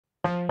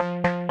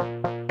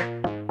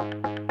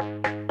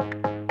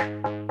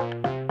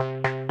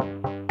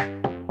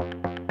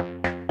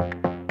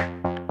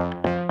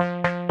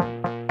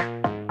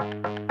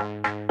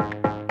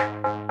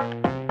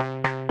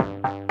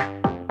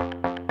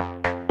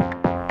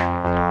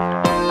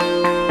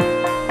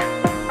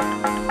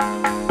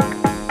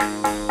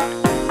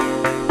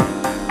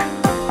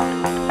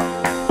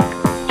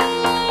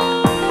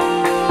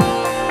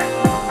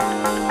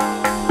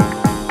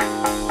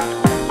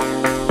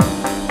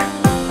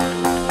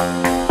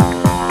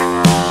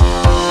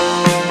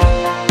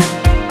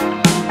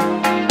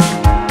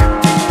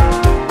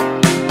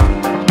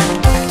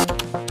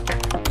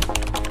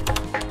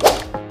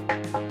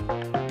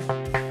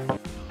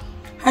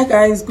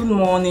guys, good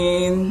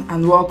morning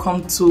and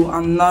welcome to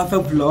another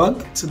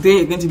vlog. Today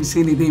you're going to be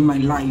seeing a day in my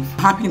life.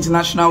 Happy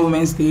International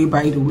Women's Day,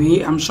 by the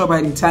way. I'm sure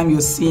by the time you're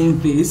seeing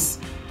this,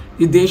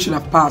 the day should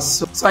have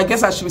passed. So I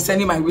guess I should be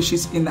sending my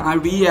wishes in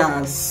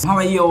arrears. How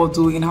are you all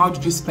doing? How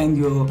did you spend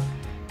your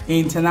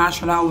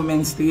International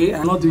Women's Day?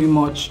 I'm not doing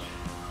much.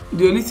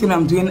 The only thing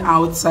I'm doing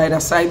outside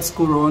aside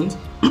school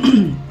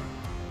run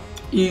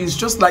is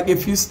just like a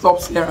few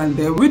stops here and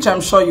there, which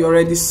I'm sure you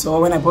already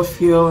saw when I bought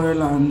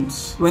fuel and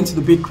went to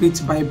the bakery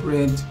to buy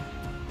bread.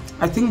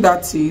 I think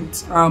that's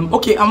it.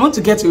 Okay, I want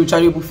to get a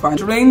rechargeable fan.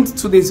 It rained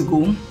 2 days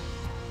ago,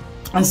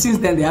 and since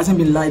then there hasn't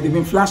been light. They've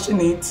been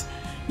flashing it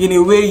in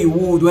a way you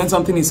would when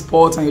something is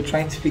spoiled and you're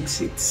trying to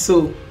fix it.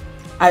 So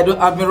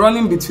I've been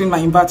running between my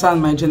inverter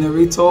and my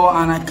generator,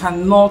 and I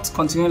cannot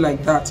continue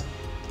like that.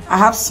 I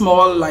have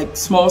small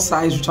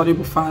size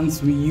rechargeable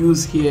fans we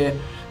use here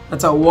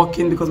that are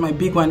working because my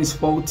big one is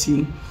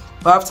faulty.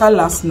 But after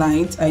last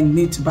night, I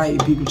need to buy a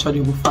big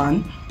rechargeable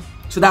fan.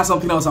 So that's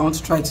something else I want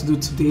to try to do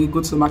today. Go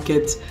to the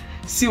market,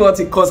 see what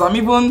it costs. I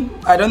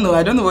don't know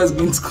what it's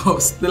going to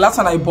cost. The last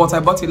one I bought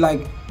it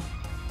like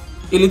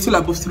a little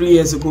above 3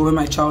 years ago when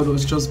my child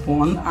was just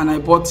born, and I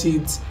bought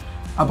it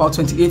about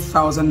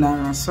 28,000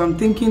 naira. So I'm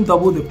thinking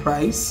double the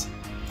price,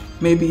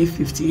 maybe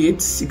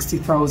 58,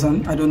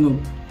 60,000. I don't know.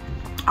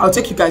 I'll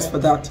take you guys for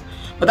that.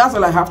 But that's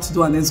all I have to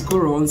do, and then school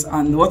runs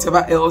and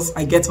whatever else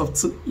I get up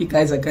to, you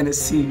guys are gonna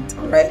see it.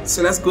 All right,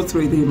 so let's go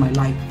through a day in my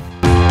life.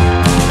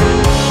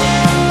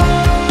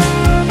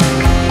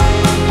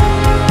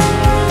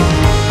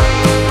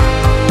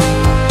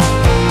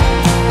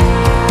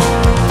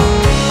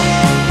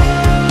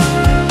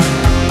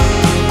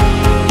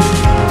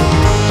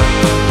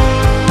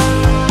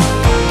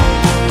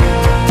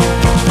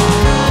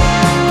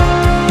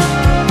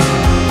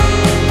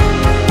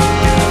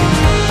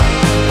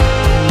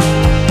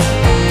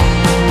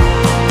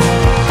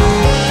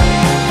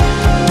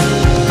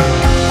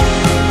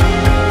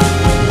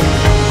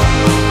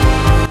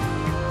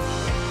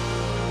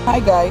 Hi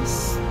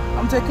guys,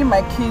 I'm taking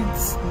my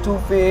kids'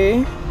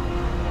 duvet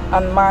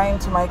and mine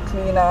to my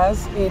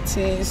cleaners. It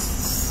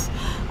is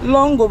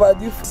long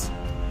overdue.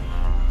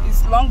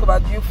 It's long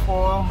overdue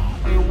for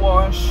a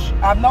wash.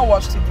 I've not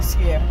washed it this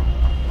year,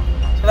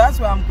 so that's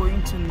where I'm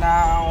going to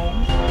now.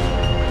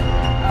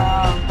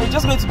 It's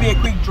just going to be a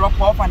quick drop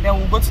off, and then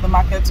we'll go to the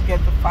market to get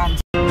the fans.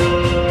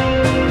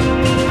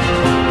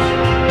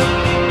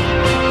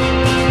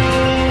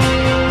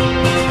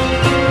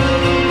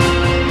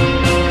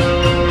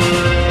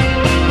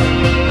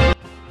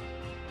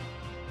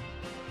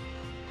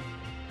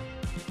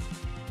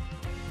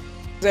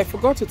 I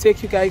forgot to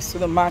take you guys to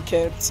the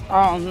market.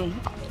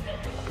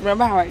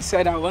 Remember how I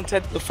said I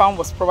wanted the fan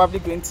was probably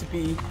going to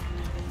be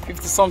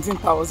 50-something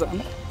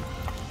thousand.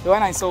 The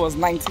one I saw was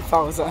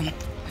 90,000.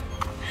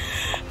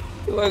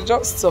 It was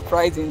just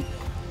surprising.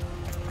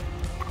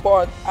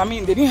 But I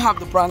mean, they didn't have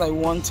the brand I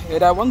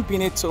wanted. I want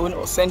Benetton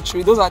or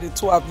Century. Those are the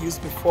two I've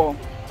used before.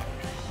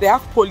 They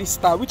have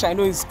Polystar, which I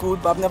know is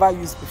good, but I've never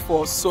used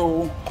before,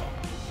 so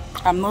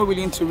I'm not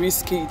willing to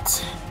risk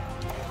it.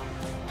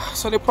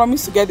 So they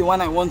promised to get the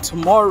one I want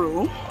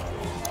tomorrow.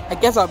 I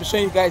guess I'll be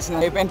showing you guys and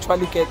I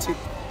eventually get it.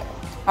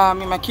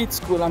 In my kids'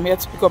 school, I'm here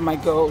to pick up my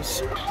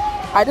girls.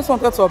 I just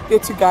wanted to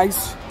update you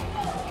guys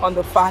on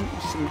the fan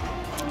issue.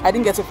 I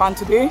didn't get a fan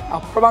today.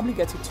 I'll probably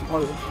get it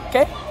tomorrow.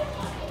 Okay?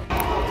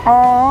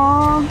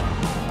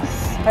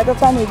 My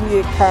daughter made me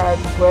a card.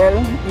 Well,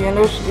 you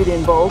know she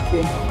didn't, but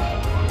okay.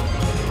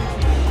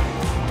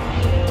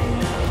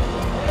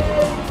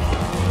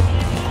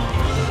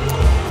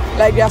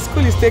 Like their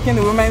school is taking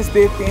the Women's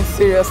Day thing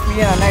seriously,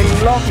 and I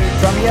love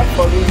it. I'm here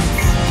for it.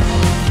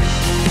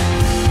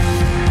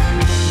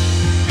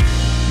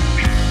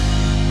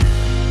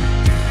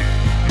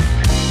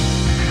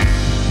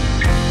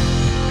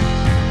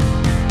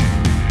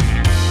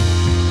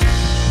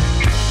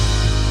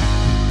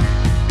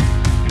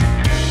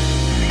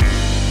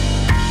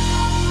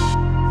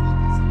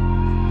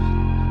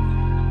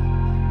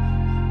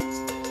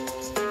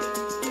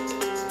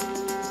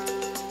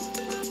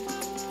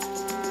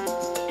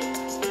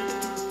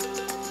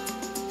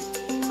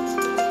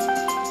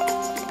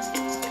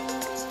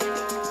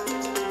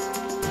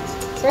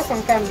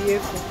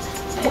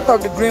 Look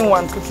at the green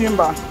one,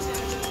 cucumber.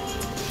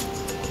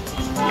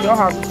 You don't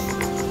have it.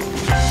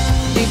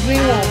 The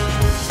green one.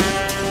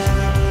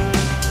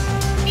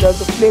 There's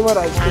the flavor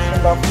that is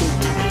cucumber food.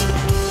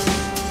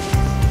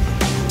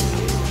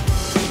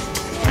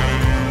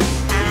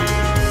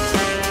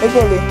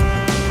 Actually.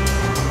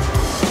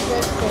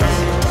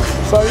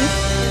 Sorry?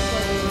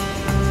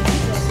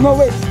 No,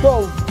 wait,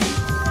 stove.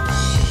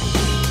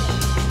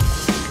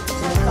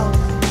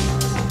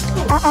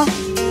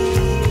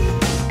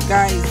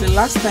 Guys, the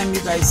last time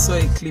you guys saw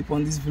a clip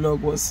on this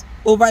vlog was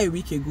over a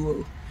week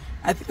ago.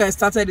 I think I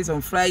started it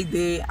on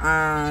Friday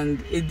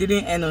and it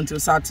didn't end until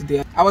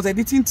Saturday. I was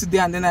editing today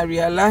and then I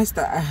realized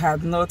that I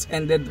had not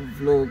ended the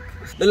vlog.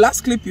 The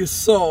last clip you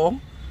saw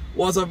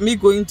was of me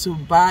going to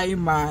buy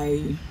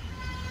my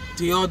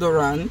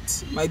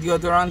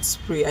deodorant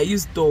spray. I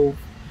use Dove.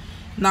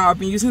 Now I've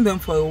been using them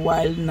for a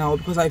while now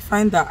because I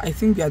find that I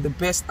think they are the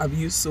best I've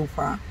used so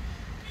far.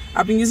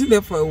 I've been using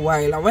them for a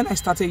while, and when I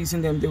started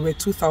using them, they were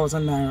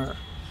 2,000 naira.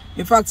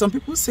 In fact, some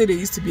people say they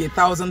used to be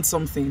 1,000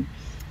 something,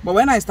 but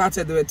when I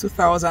started, they were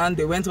 2,000.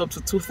 They went up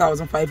to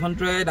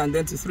 2,500 and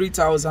then to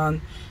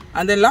 3,000,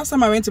 and then last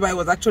time I went to buy it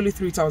was actually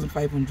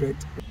 3,500.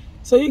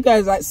 So you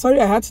guys, sorry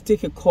I had to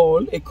take a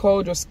call. A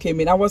call just came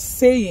in. I was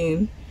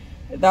saying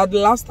that the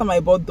last time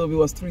I bought Dove, it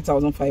was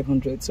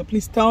 3,500. So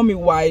please tell me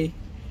why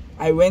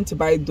I went to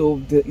buy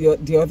Dove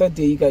the other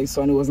day, you guys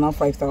saw, and it was now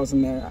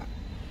 5,000 naira.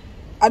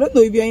 I don't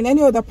know if you're in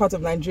any other part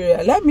of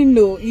Nigeria. Let me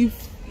know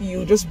if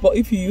you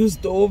use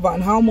Dove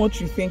and how much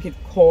you think it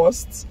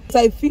costs. So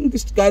I think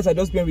these guys are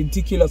just being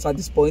ridiculous at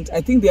this point. I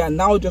think they are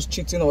now just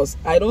cheating us.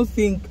 I don't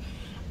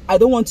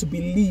want to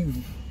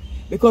believe,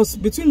 because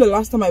between the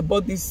last time I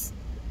bought this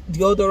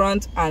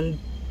deodorant and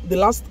the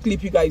last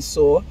clip you guys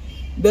saw,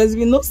 there's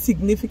been no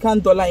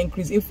significant dollar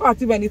increase. In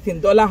fact, if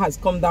anything, dollar has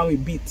come down a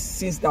bit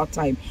since that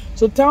time.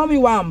 So tell me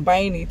why I'm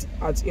buying it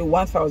at a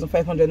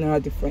 1,500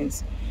 naira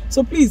difference.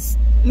 So please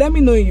let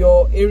me know in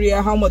your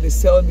area how much they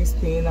sell this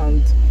thing,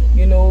 and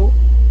you know,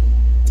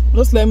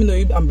 just let me know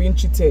if I'm being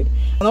cheated.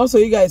 And also,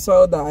 you guys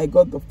saw that I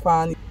got the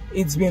fan.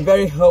 It's been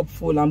very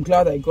helpful. I'm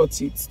glad I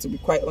got it, to be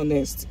quite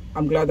honest.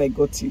 I'm glad I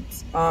got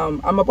it.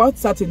 I'm about to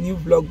start a new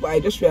vlog, but I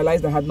just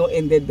realized I had not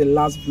ended the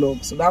last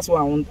vlog, so that's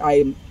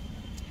why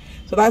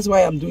that's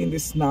why I'm doing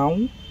this now.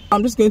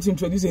 I'm just going to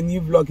introduce a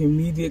new vlog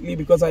immediately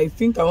because I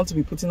think I want to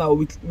be putting out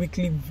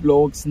weekly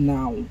vlogs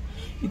now.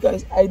 You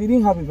guys, I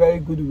didn't have a very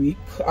good week.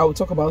 I will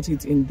talk about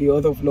it in the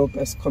other vlog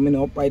that's coming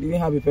up. I didn't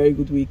have a very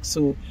good week,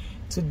 so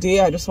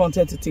today I just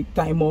wanted to take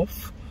time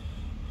off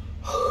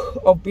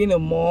of being a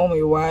mom,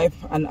 a wife,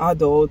 an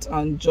adult,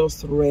 and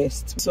just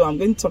rest. So I'm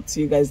going to talk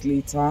to you guys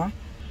later.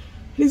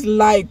 Please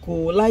like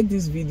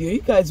this video.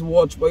 You guys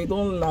watch but you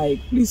don't like,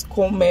 please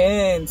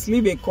comment,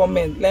 leave a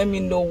comment, let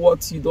me know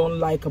what you don't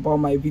like about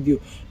my video.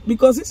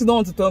 Because if you don't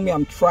want to tell me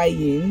I'm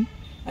trying,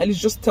 at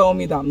least just tell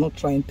me that I'm not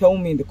trying. Tell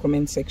me in the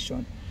comment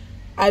section.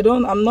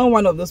 I'm not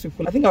one of those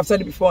people. I think I've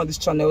said it before on this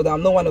channel that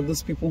I'm not one of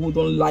those people who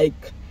don't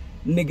like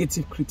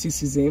negative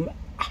criticism.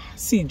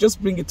 See,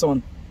 just bring it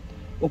on,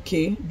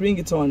 okay? Bring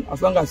it on,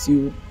 as long as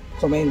you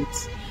comment.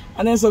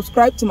 And then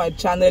subscribe to my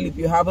channel if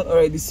you haven't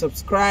already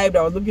subscribed.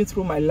 I was looking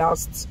through my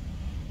last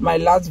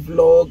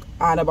vlog,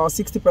 and about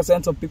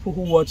 60% of people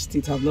who watched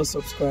it have not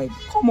subscribed.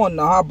 Come on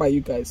now, how about you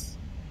guys?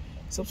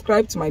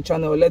 Subscribe to my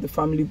channel, let the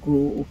family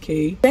grow,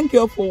 okay? Thank you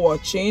all for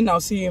watching.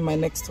 I'll see you in my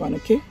next one,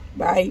 okay?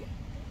 Bye.